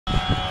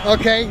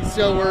Okay,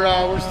 so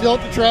we're still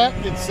at the track.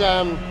 It's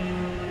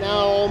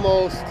now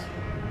almost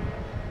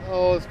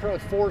it's probably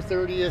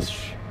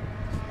 4:30ish,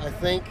 I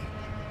think.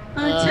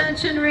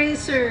 Attention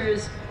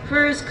racers,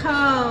 first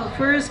call,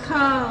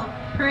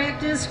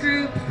 practice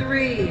group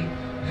 3.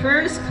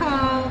 First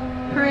call,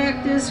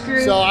 practice group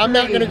 3. So I'm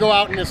not going to go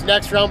out in this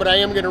next round, but I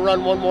am going to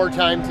run one more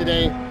time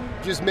today.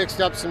 Just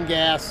mixed up some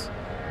gas,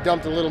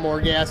 dumped a little more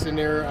gas in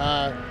there.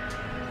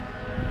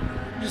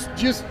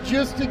 Just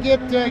to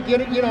get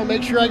it, you know,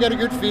 make sure I got a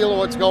good feel of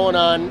what's going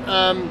on.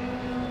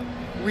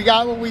 We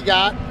got what we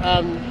got.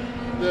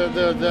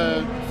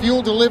 The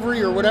fuel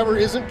delivery or whatever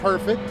isn't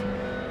perfect,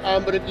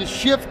 but if you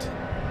shift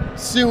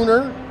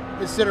sooner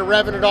instead of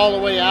revving it all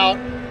the way out,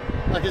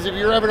 because if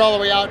you rev it all the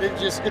way out,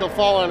 it'll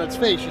fall on its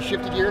face. You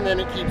shift a gear and then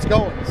it keeps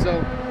going. So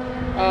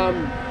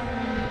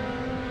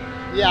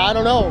yeah, I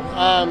don't know.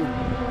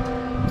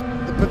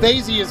 The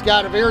Pavesi has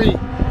got a very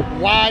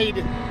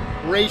wide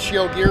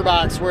ratio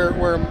gearbox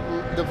where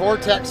the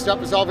Vortex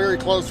stuff is all very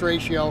close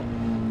ratio,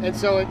 and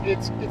so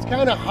it's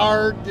kind of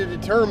hard to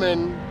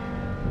determine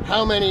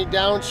how many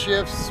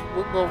downshifts,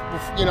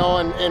 you know,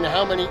 and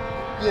how many,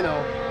 you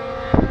know,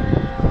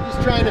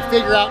 just trying to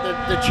figure out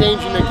the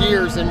changing the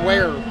gears and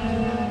where.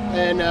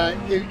 And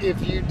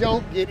if you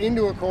don't get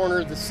into a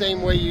corner the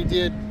same way you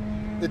did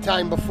the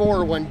time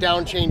before when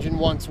down changing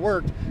once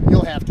worked,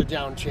 you'll have to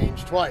down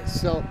change twice.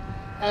 So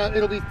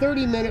it'll be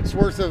 30 minutes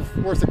worth of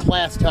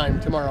class time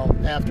tomorrow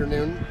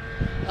afternoon,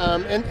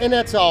 and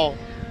that's all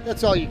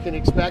you can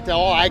expect.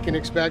 All I can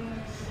expect.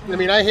 I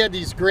mean, I had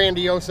these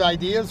grandiose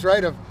ideas,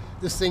 right, of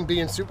this thing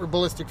being super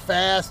ballistic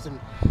fast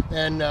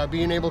and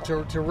being able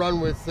to run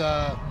with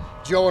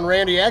Joe and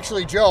Randy.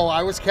 Actually, Joe,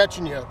 I was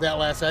catching you that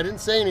last. I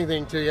didn't say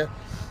anything to you.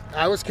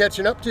 I was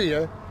catching up to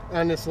you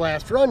on this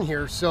last run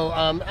here. So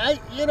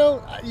you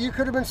know, you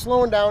could have been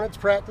slowing down. It's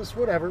practice,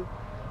 whatever,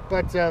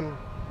 but.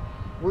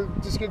 We're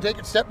just going to take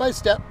it step by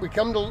step. We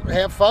come to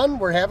have fun.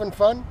 We're having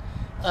fun.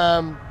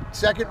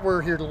 Second,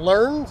 we're here to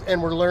learn,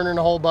 and we're learning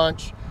a whole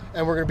bunch,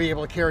 and we're going to be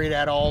able to carry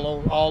that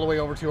all the way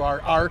over to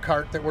our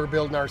cart that we're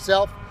building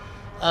ourselves.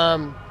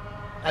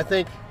 I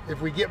think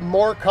if we get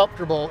more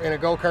comfortable in a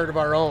go-kart of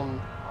our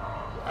own,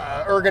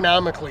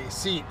 ergonomically,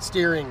 seat,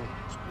 steering,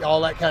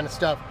 all that kind of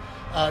stuff,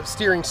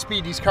 steering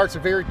speed, these carts are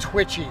very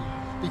twitchy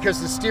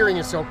because the steering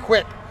is so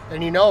quick.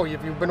 And you know,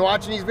 if you've been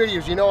watching these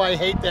videos, you know I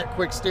hate that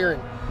quick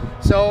steering.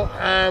 So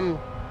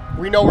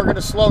we know we're going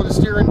to slow the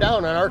steering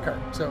down on our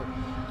cart. So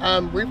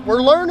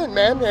we're learning,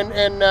 man,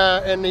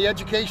 and the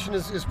education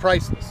is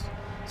priceless.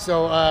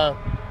 So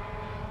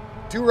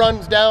 2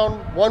 runs down,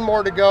 1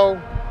 more to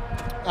go.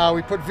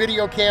 We put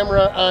video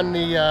camera on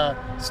the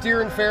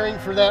steering fairing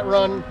for that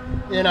run,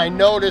 and I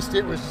noticed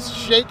it was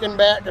shaking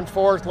back and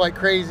forth like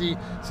crazy.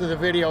 So the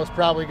video is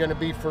probably going to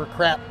be for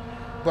crap.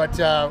 But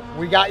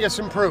we got you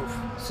some proof.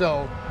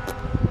 So,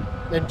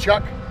 and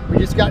Chuck, we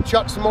just got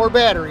Chuck some more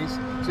batteries,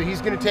 so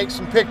he's going to take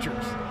some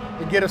pictures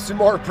and get us some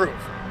more proof.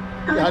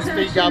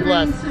 Godspeed, God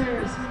bless.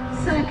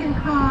 Second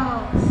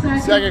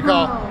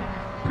call.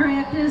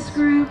 Practice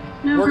group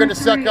number 3. We're going to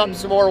suck up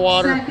some more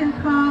water. Second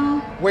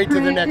call. Wait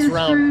till the next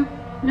round. Group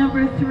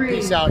number 3.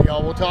 Peace out,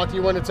 y'all. We'll talk to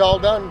you when it's all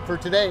done for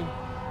today.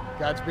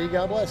 Godspeed,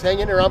 God bless. Hang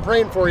in there. I'm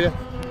praying for you.